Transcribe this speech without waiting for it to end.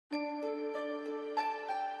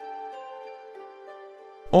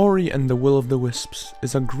Ori and the Will of the Wisps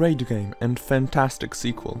is a great game and fantastic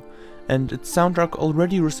sequel, and its soundtrack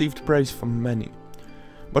already received praise from many.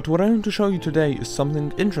 But what I want to show you today is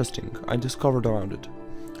something interesting I discovered about it.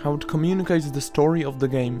 How it communicates the story of the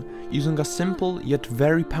game using a simple yet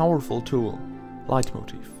very powerful tool,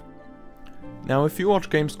 Leitmotif. Now if you watch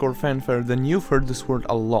GameScore Fanfare, then you've heard this word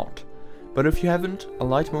a lot. But if you haven't, a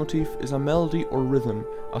leitmotif is a melody or rhythm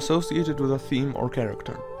associated with a theme or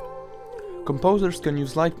character. Composers can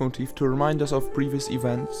use leitmotif to remind us of previous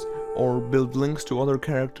events, or build links to other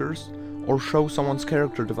characters, or show someone's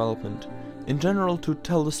character development, in general to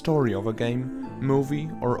tell the story of a game, movie,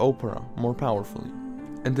 or opera more powerfully.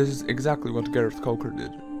 And this is exactly what Gareth Coker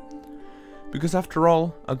did. Because after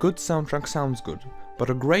all, a good soundtrack sounds good, but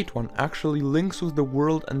a great one actually links with the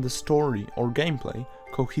world and the story or gameplay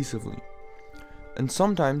cohesively. And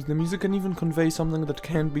sometimes the music can even convey something that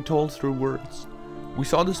can't be told through words. We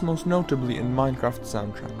saw this most notably in Minecraft's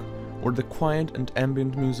soundtrack, where the quiet and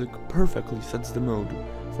ambient music perfectly sets the mood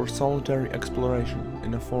for solitary exploration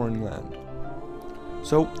in a foreign land.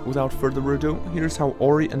 So, without further ado, here's how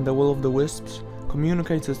Ori and the Will of the Wisps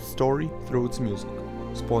communicates its story through its music.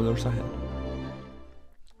 Spoilers ahead.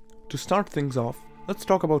 To start things off, let's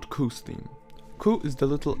talk about Ku's theme. Ku is the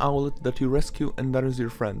little owlet that you rescue and that is your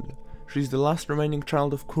friend. She's the last remaining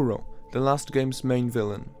child of Kuro, the last game's main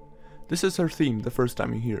villain. This is her theme the first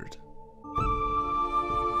time you hear it.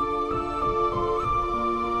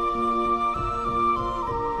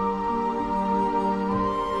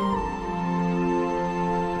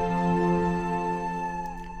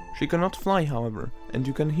 She cannot fly, however, and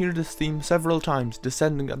you can hear this theme several times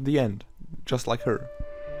descending at the end, just like her.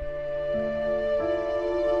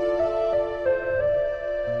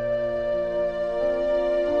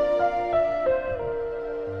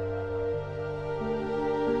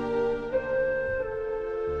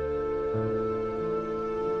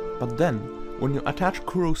 But then, when you attach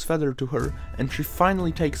Kuro's feather to her and she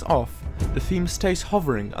finally takes off, the theme stays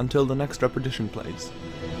hovering until the next repetition plays.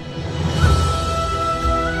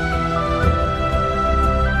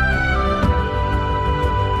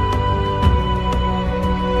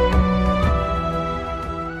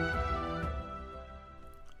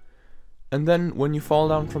 And then, when you fall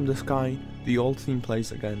down from the sky, the old theme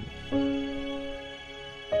plays again.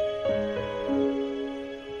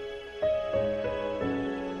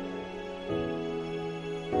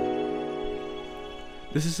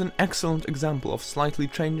 This is an excellent example of slightly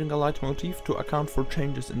changing a leitmotif to account for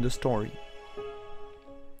changes in the story.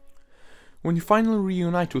 When you finally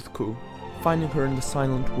reunite with Ku, finding her in the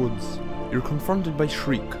silent woods, you're confronted by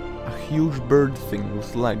Shriek, a huge bird thing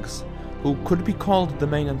with legs, who could be called the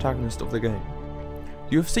main antagonist of the game.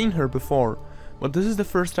 You have seen her before, but this is the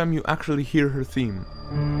first time you actually hear her theme.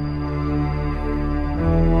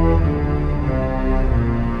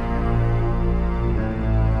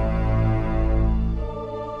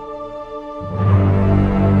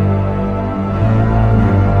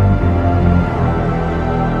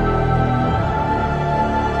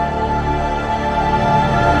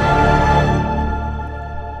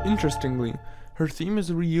 Interestingly, her theme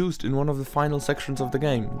is reused in one of the final sections of the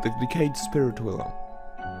game, the Decayed Spirit Willow.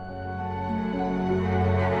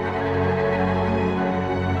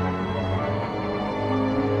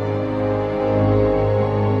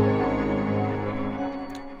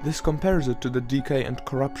 This compares it to the decay and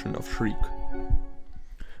corruption of Shriek.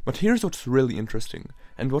 But here's what's really interesting,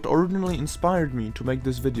 and what originally inspired me to make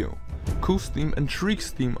this video. Ku's theme and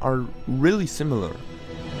Shriek's theme are really similar.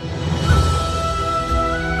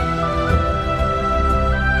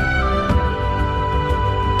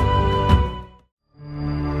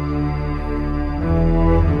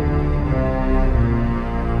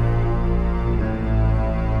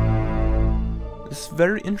 This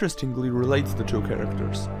very interestingly relates the two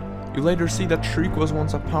characters. You later see that Shriek was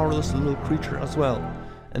once a powerless little creature as well,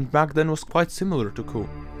 and back then was quite similar to Ku.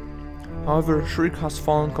 However, Shriek has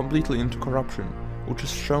fallen completely into corruption, which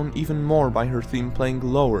is shown even more by her theme playing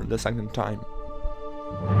lower the second time.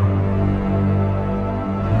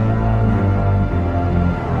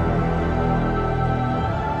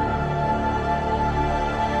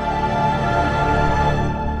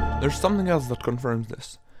 There's something else that confirms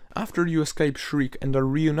this. After you escape Shriek and are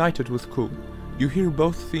reunited with Ku, you hear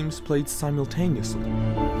both themes played simultaneously.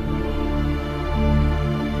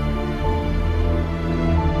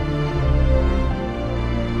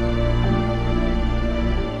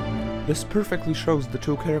 This perfectly shows the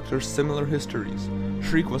two characters' similar histories.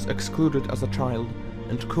 Shriek was excluded as a child,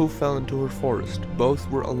 and Ku fell into her forest. Both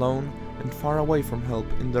were alone and far away from help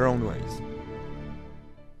in their own ways.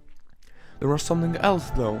 There was something else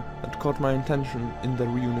though that caught my attention in the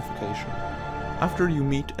reunification. After you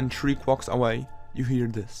meet and Shriek walks away, you hear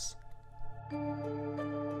this.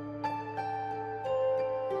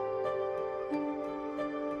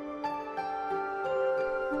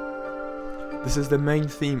 This is the main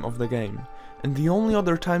theme of the game, and the only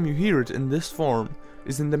other time you hear it in this form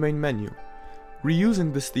is in the main menu.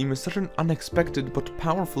 Reusing this theme is such an unexpected but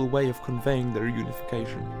powerful way of conveying their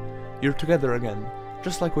unification. You're together again,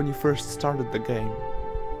 just like when you first started the game.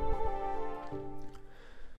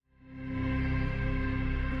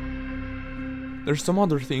 There's some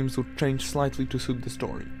other themes which change slightly to suit the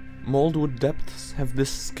story. Moldwood Depths have this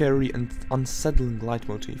scary and unsettling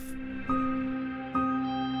leitmotif.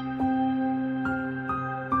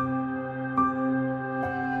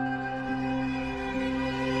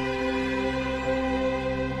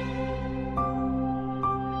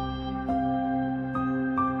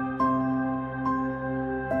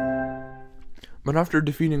 But after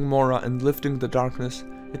defeating Mora and lifting the darkness,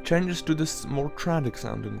 it changes to this more tragic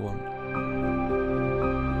sounding one.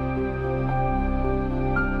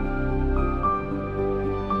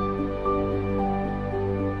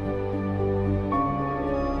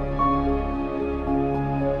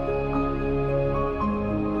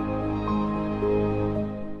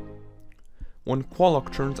 When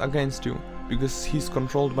Kwolok turns against you, because he's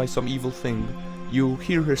controlled by some evil thing, you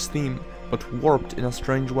hear his theme, but warped in a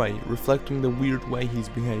strange way, reflecting the weird way he's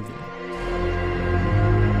behaving.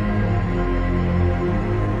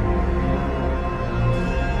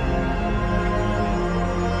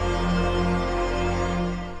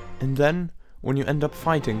 And then, when you end up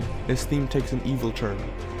fighting, his theme takes an evil turn.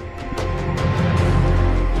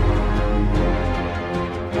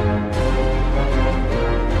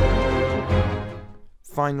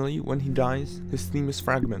 Finally, when he dies, his theme is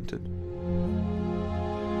fragmented.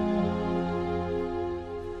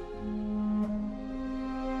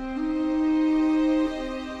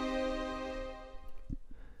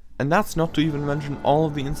 And that's not to even mention all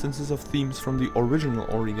of the instances of themes from the original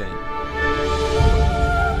Ori game.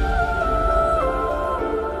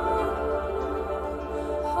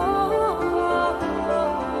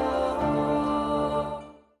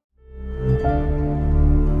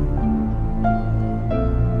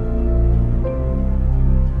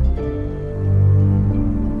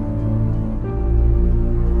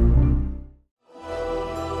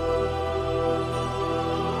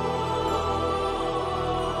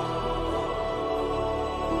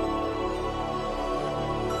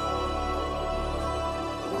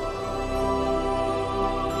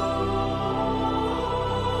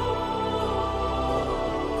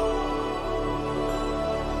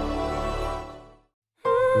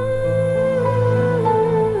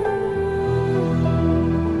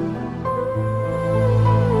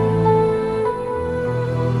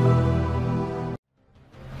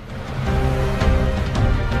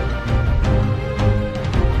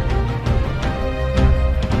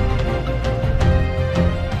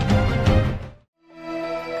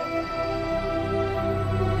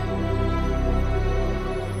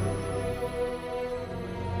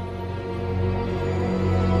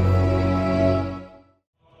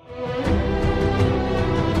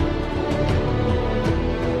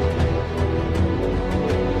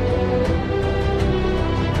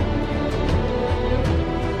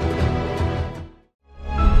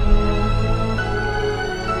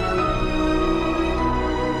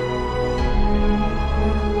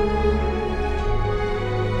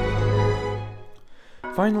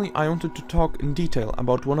 Finally, I wanted to talk in detail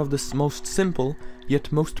about one of the most simple,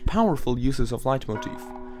 yet most powerful uses of Leitmotif,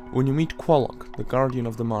 when you meet Kwolok, the Guardian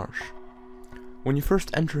of the Marsh. When you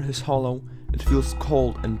first enter his hollow, it feels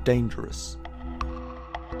cold and dangerous.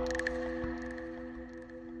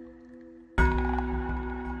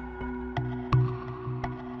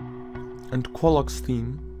 And Kwolok's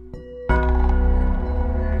theme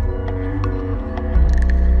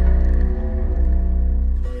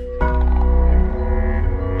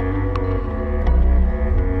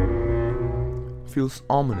feels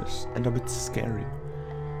ominous and a bit scary.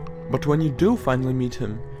 But when you do finally meet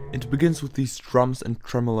him, it begins with these drums and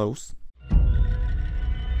tremolos,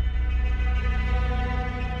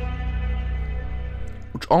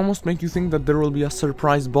 which almost make you think that there will be a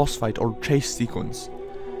surprise boss fight or chase sequence.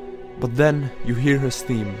 But then you hear his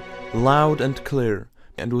theme, loud and clear,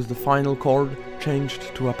 and with the final chord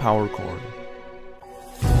changed to a power chord.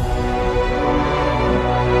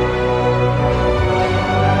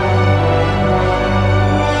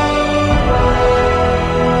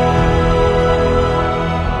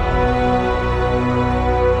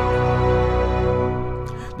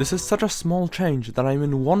 This is such a small change that I'm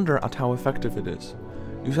in wonder at how effective it is.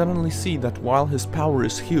 You suddenly see that while his power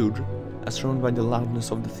is huge, as shown by the loudness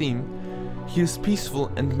of the theme, He is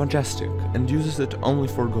peaceful and majestic, and uses it only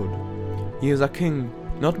for good. He is a king,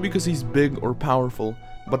 not because he's big or powerful,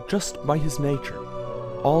 but just by his nature.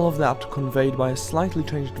 All of that conveyed by a slightly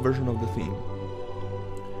changed version of the theme.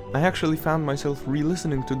 I actually found myself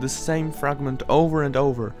re-listening to this same fragment over and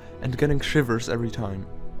over, and getting shivers every time.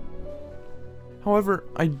 However,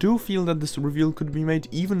 I do feel that this reveal could be made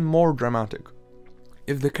even more dramatic.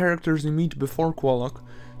 If the characters you meet before Kwolok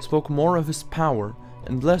spoke more of his power,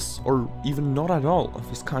 and less, or even not at all, of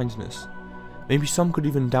his kindness. Maybe some could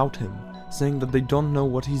even doubt him, saying that they don't know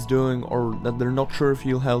what he's doing or that they're not sure if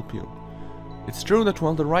he'll help you. It's true that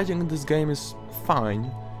while the writing in this game is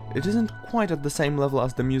fine, it isn't quite at the same level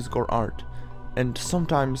as the music or art, and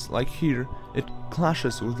sometimes, like here, it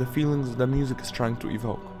clashes with the feelings the music is trying to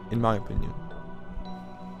evoke, in my opinion.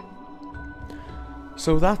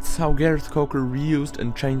 So that's how Gareth Coker reused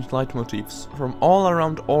and changed leitmotifs from all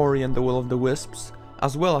around Ori and the Will of the Wisps,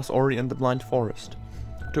 as well as Ori and the Blind Forest,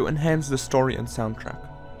 to enhance the story and soundtrack.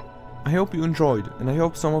 I hope you enjoyed, and I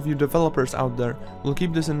hope some of you developers out there will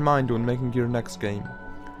keep this in mind when making your next game.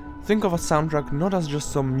 Think of a soundtrack not as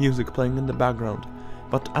just some music playing in the background,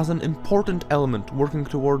 but as an important element working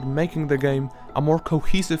toward making the game a more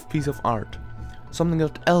cohesive piece of art, something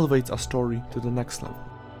that elevates a story to the next level.